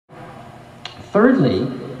Thirdly,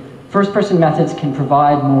 first-person methods can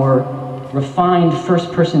provide more refined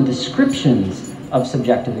first-person descriptions of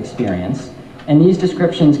subjective experience, and these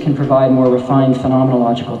descriptions can provide more refined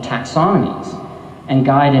phenomenological taxonomies and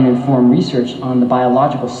guide and inform research on the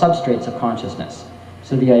biological substrates of consciousness.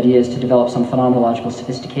 So the idea is to develop some phenomenological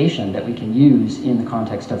sophistication that we can use in the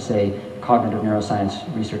context of, say, cognitive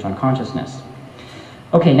neuroscience research on consciousness.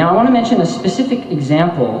 Okay, now I want to mention a specific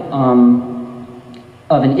example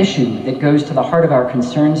of an issue that goes to the heart of our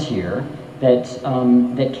concerns here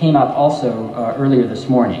that came up also earlier this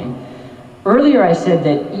morning. Earlier I said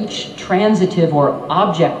that each transitive or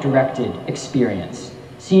object-directed experience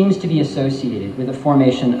seems to be associated with the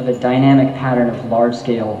formation of a dynamic pattern of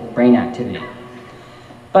large-scale brain activity.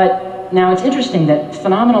 But now it's interesting that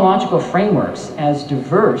phenomenological frameworks as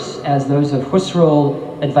diverse as those of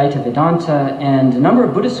Husserl, Advaita Vedanta, and a number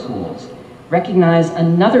of Buddhist schools recognize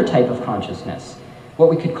another type of consciousness, what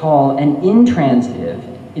we could call an intransitive,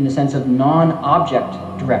 in the sense of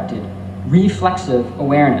non-object-directed, reflexive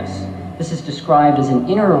awareness. This is described as an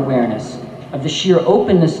inner awareness of the sheer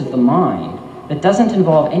openness of the mind that doesn't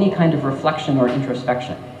involve any kind of reflection or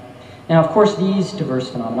introspection. Now, of course, these diverse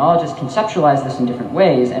phenomenologists conceptualize this in different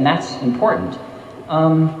ways, and that's important.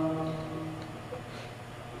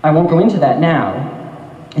 I won't go into that now.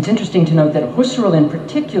 It's interesting to note that Husserl in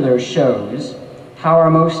particular shows how our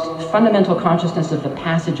most fundamental consciousness of the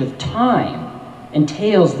passage of time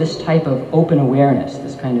entails this type of open awareness,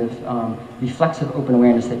 this kind of reflexive open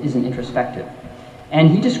awareness that isn't introspective. And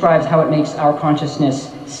he describes how it makes our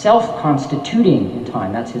consciousness self-constituting in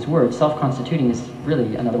time. That's his word. Self-constituting is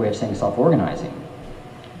really another way of saying self-organizing.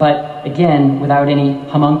 But again, without any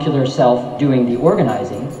homuncular self doing the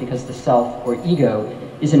organizing, because the self or ego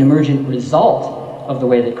is an emergent result of the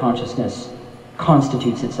way that consciousness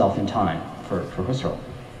constitutes itself in time for Husserl.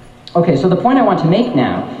 Okay, so the point I want to make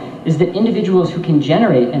now is that individuals who can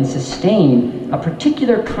generate and sustain a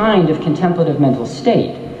particular kind of contemplative mental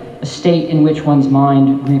state, a state in which one's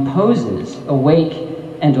mind reposes, awake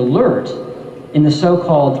and alert, in the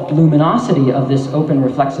so-called luminosity of this open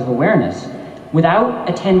reflexive awareness, without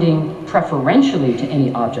attending preferentially to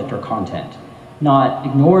any object or content, not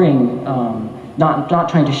ignoring, not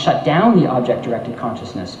trying to shut down the object-directed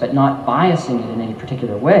consciousness, but not biasing it in any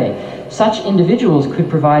particular way. Such individuals could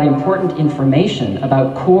provide important information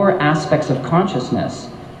about core aspects of consciousness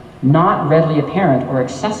not readily apparent or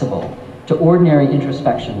accessible to ordinary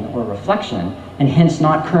introspection or reflection, and hence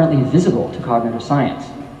not currently visible to cognitive science.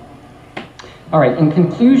 All right, in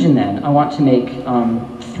conclusion then, I want to make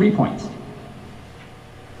 3 points.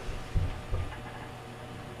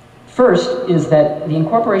 First is that the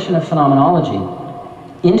incorporation of phenomenology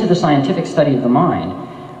into the scientific study of the mind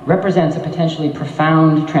represents a potentially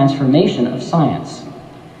profound transformation of science.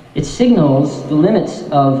 It signals the limits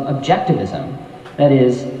of objectivism, that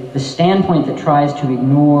is, the standpoint that tries to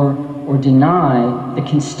ignore or deny the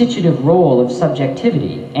constitutive role of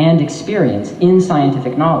subjectivity and experience in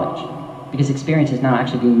scientific knowledge, because experience is now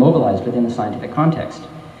actually being mobilized within the scientific context.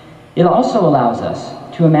 It also allows us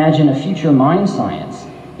to imagine a future mind science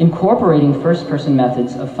incorporating first-person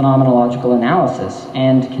methods of phenomenological analysis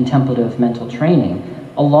and contemplative mental training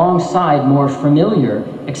alongside more familiar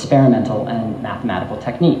experimental and mathematical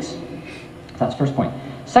techniques. That's the first point.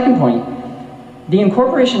 Second point, the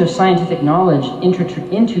incorporation of scientific knowledge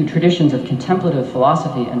into traditions of contemplative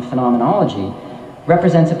philosophy and phenomenology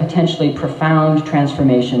represents a potentially profound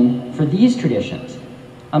transformation for these traditions.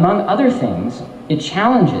 Among other things, it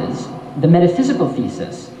challenges the metaphysical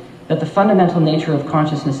thesis that the fundamental nature of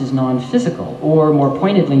consciousness is non-physical, or more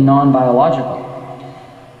pointedly, non-biological.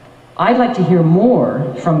 I'd like to hear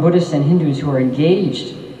more from Buddhists and Hindus who are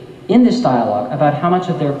engaged in this dialogue about how much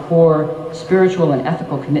of their core spiritual and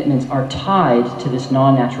ethical commitments are tied to this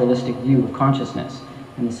non-naturalistic view of consciousness.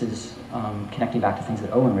 And this is connecting back to things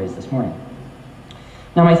that Owen raised this morning.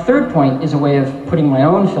 Now, my third point is a way of putting my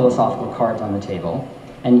own philosophical cards on the table,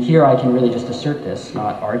 and here I can really just assert this,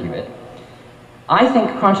 not argue it. I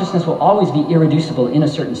think consciousness will always be irreducible in a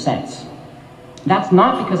certain sense. That's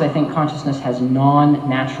not because I think consciousness has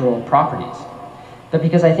non-natural properties, but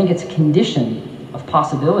because I think it's a condition of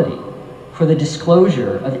possibility for the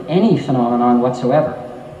disclosure of any phenomenon whatsoever.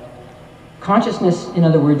 Consciousness, in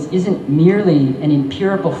other words, isn't merely an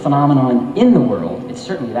empirical phenomenon in the world. It's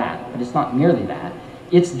certainly that, but it's not merely that.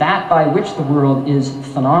 It's that by which the world is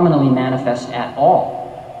phenomenally manifest at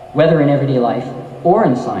all, whether in everyday life or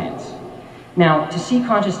in science. Now, to see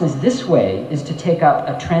consciousness this way is to take up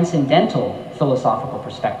a transcendental philosophical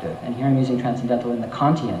perspective, and here I'm using transcendental in the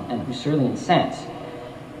Kantian and Husserlian sense.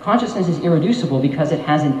 Consciousness is irreducible because it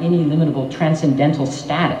has an ineliminable transcendental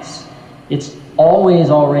status. It's always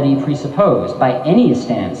already presupposed by any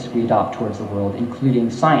stance we adopt towards the world, including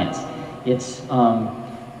science. It's,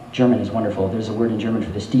 German is wonderful. There's a word in German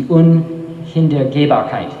for this, die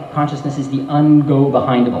Unhindergehbarkeit. Consciousness is the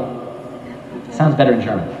ungo-behindable. Sounds better in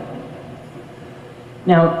German.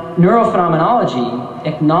 Now, neurophenomenology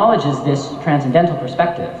acknowledges this transcendental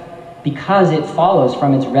perspective because it follows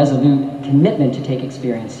from its resolute commitment to take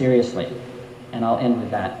experience seriously. And I'll end with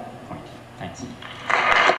that point. Thanks.